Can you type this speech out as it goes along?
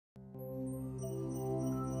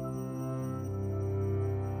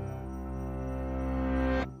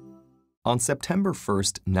On September 1,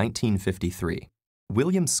 1953,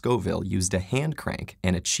 William Scoville used a hand crank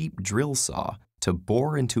and a cheap drill saw to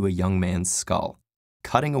bore into a young man's skull,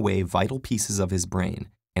 cutting away vital pieces of his brain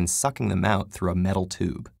and sucking them out through a metal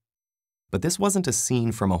tube. But this wasn't a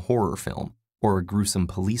scene from a horror film or a gruesome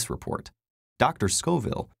police report. Dr.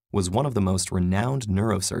 Scoville was one of the most renowned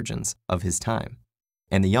neurosurgeons of his time,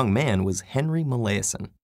 and the young man was Henry Molaison,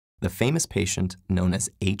 the famous patient known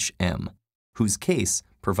as HM, whose case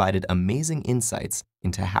provided amazing insights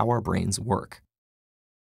into how our brains work.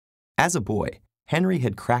 As a boy, Henry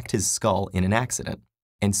had cracked his skull in an accident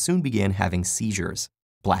and soon began having seizures,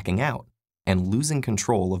 blacking out, and losing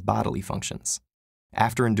control of bodily functions.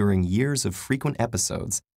 After enduring years of frequent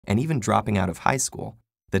episodes and even dropping out of high school,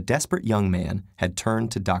 the desperate young man had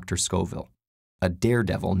turned to Dr. Scoville, a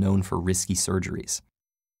daredevil known for risky surgeries.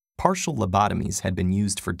 Partial lobotomies had been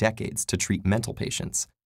used for decades to treat mental patients,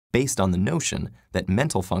 based on the notion that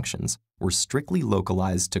mental functions were strictly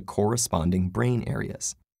localized to corresponding brain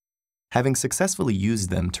areas. Having successfully used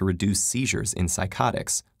them to reduce seizures in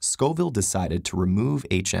psychotics, Scoville decided to remove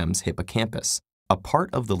HM's hippocampus, a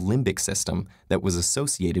part of the limbic system that was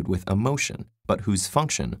associated with emotion, but whose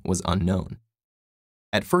function was unknown.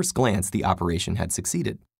 At first glance, the operation had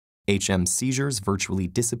succeeded. HM's seizures virtually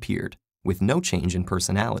disappeared, with no change in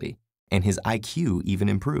personality, and his IQ even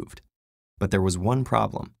improved. But there was one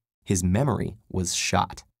problem. His memory was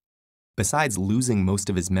shot. Besides losing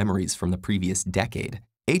most of his memories from the previous decade,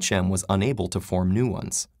 HM was unable to form new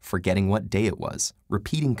ones, forgetting what day it was,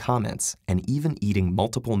 repeating comments, and even eating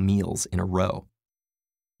multiple meals in a row.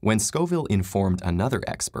 When Scoville informed another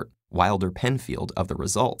expert, Wilder Penfield, of the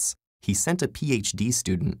results, he sent a PhD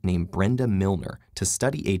student named Brenda Milner to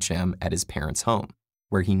study HM at his parents' home,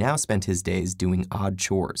 where he now spent his days doing odd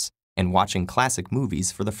chores and watching classic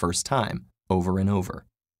movies for the first time, over and over.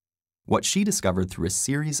 What she discovered through a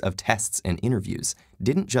series of tests and interviews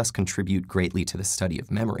didn't just contribute greatly to the study of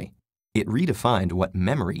memory. It redefined what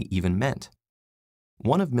memory even meant.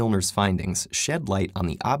 One of Milner's findings shed light on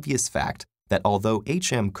the obvious fact that although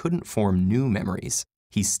HM couldn't form new memories,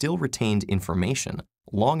 he still retained information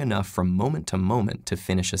long enough from moment to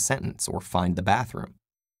finish a sentence or find the bathroom.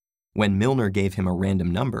 When Milner gave him a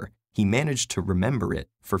random number, he managed to remember it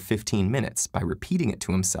for 15 minutes by repeating it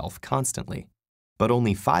to himself constantly. But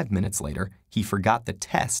only 5 minutes later, he forgot the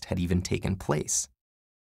test had even taken place.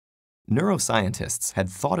 Neuroscientists had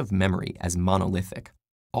thought of memory as monolithic,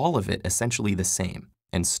 all of it essentially the same,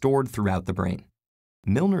 and stored throughout the brain.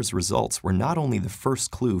 Milner's results were not only the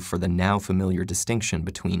first clue for the now familiar distinction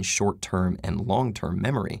between short-term and long-term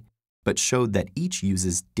memory, but showed that each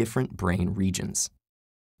uses different brain regions.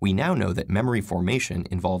 We now know that memory formation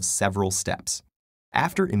involves several steps.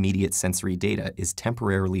 After immediate sensory data is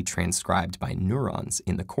temporarily transcribed by neurons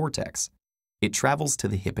in the cortex, it travels to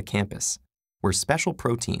the hippocampus, where special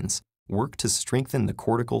proteins work to strengthen the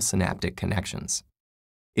cortical synaptic connections.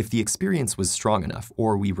 If the experience was strong enough,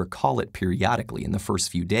 or we recall it periodically in the first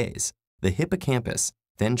few days, the hippocampus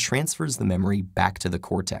then transfers the memory back to the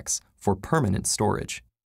cortex for permanent storage.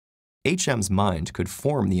 HM's mind could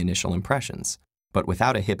form the initial impressions, but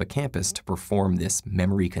without a hippocampus to perform this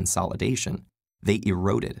memory consolidation, they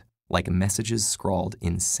eroded like messages scrawled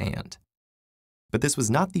in sand. But this was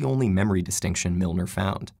not the only memory distinction Milner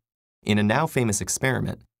found. In a now famous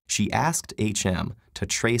experiment, she asked HM to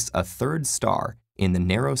trace a third star in the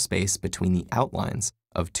narrow space between the outlines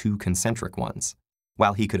of two concentric ones,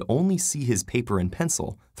 while he could only see his paper and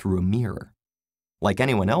pencil through a mirror. Like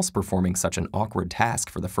anyone else performing such an awkward task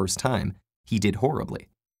for the first time, he did horribly.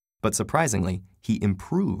 But surprisingly, he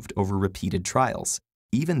improved over repeated trials,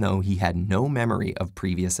 even though he had no memory of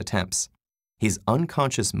previous attempts. His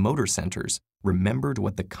unconscious motor centers remembered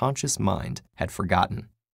what the conscious mind had forgotten.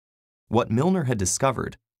 What Milner had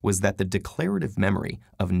discovered was that the declarative memory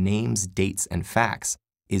of names, dates, and facts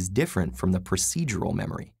is different from the procedural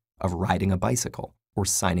memory of riding a bicycle or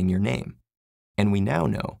signing your name. And we now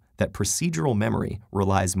know that procedural memory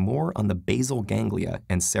relies more on the basal ganglia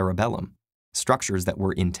and cerebellum, structures that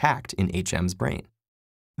were intact in HM's brain.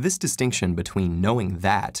 This distinction between knowing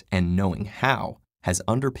that and knowing how has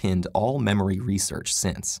underpinned all memory research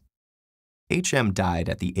since. HM died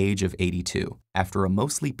at the age of 82 after a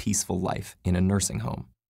mostly peaceful life in a nursing home.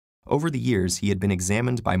 Over the years, he had been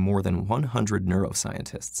examined by more than 100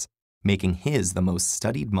 neuroscientists, making his the most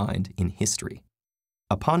studied mind in history.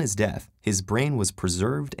 Upon his death, his brain was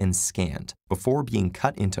preserved and scanned before being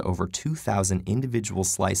cut into over 2,000 individual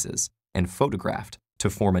slices and photographed to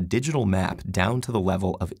form a digital map down to the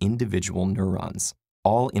level of individual neurons,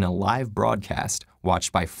 all in a live broadcast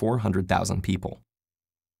watched by 400,000 people.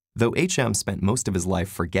 Though HM spent most of his life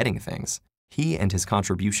forgetting things, He and his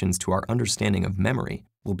contributions to our understanding of memory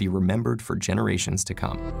will be remembered for generations to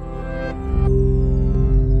come.